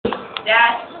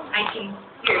Yes, I can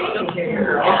hear you.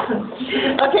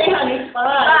 Okay, honey. Bye.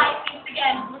 Bye. Thanks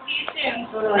again. We'll see you soon.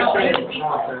 Don't worry the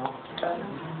people.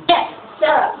 Yes,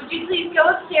 Sarah, would you please go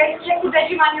upstairs, check the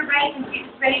bedroom on your right, and see if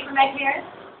it's ready for my parents?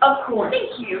 Of course.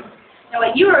 Thank you. Now,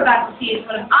 what you are about to see is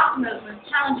one of Asimo's most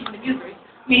challenging maneuvers,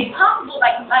 made possible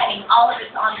by combining all of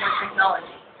its onboard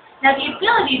technology. Now, the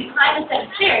ability to climb a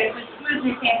set of stairs with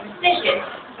smoothness and precision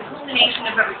is the culmination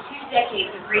of over 2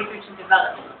 decades of research and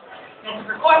development. Now, to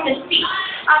perform this feat,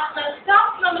 Asimo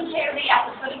stops momentarily at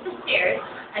the foot of the stairs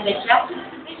and adjusts its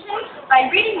position by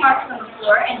reading marks on the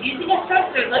floor and using a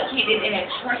sensor located in its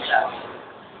torso.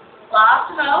 Well,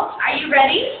 Asimo, are you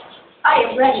ready? I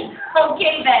am ready.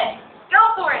 Okay, then. Go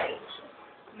for it.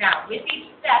 Now, with each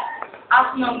step,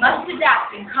 Asimo must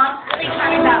adapt and constantly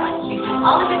counterbalance using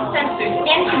all of its sensors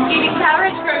and computing power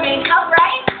to remain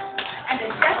upright and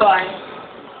adjust.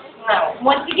 Now,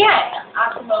 once again,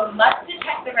 Asimo must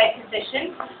detect the right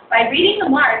position by reading the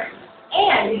marks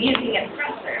and using its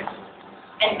sensor.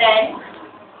 And then,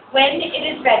 when it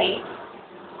is ready,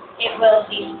 it will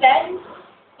descend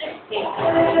the stairs,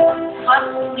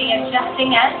 constantly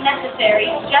adjusting as necessary,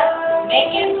 just to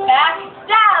make it back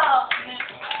down.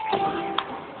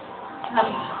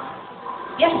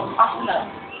 Yes, Asimo.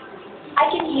 I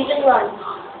can even run.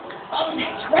 Oh,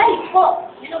 that's right. Well,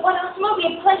 you know what, Asimo? We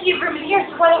have plenty of room in here,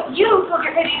 so why don't you go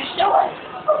get ready to show us?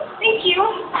 Oh, thank you.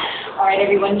 All right,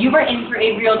 everyone, you are in for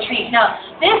a real treat. Now,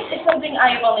 this is something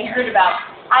I have only heard about.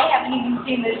 I haven't even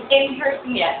seen this in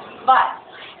person yet, but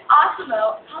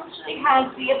Asimo actually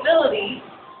has the ability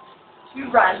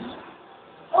to run.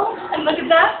 Oh, and look at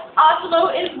that.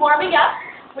 Asimo is warming up,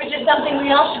 which is something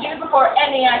we all should do before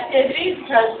any activities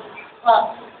because,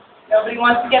 well, nobody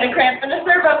wants to get a cramp in a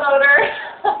servo motor.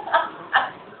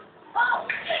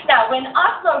 Now, when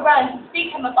Asimo runs, his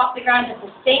feet come up off the ground at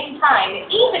the same time,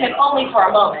 even if only for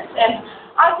a moment. And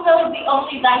Asimo is the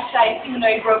only life-size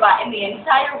humanoid robot in the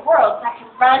entire world that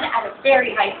can run at a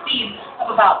very high speed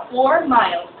of about 4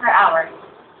 miles per hour,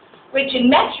 which in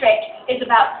metric is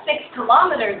about 6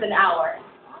 kilometers an hour.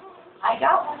 I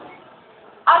got one.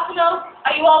 Asimo,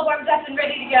 are you all warmed up and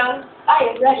ready to go?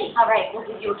 I am ready. All right, we'll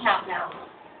give you a count now.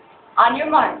 On your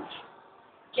mark,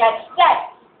 get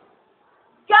set,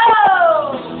 go!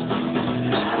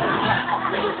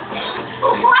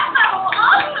 Wow,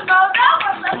 Asimo, that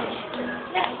was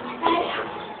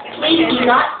Please do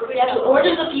not forget to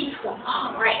order the pizza.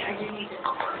 Oh, right, I do need it.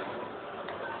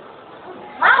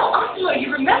 Wow, Asimo,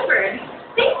 you remembered.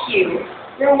 Thank you.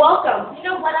 You're welcome. You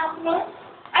know what, Asimo?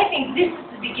 I think this is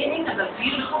the beginning of a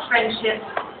beautiful friendship.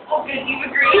 Oh, good, you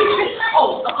agree?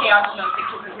 Oh, okay, Asimo, the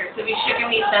kids are here, so we should go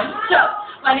meet them. So,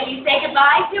 why don't you say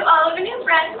goodbye to all of our new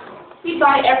friends?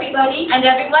 Goodbye, everybody. And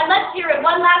everyone, let's hear it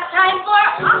one last time for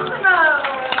Asimo!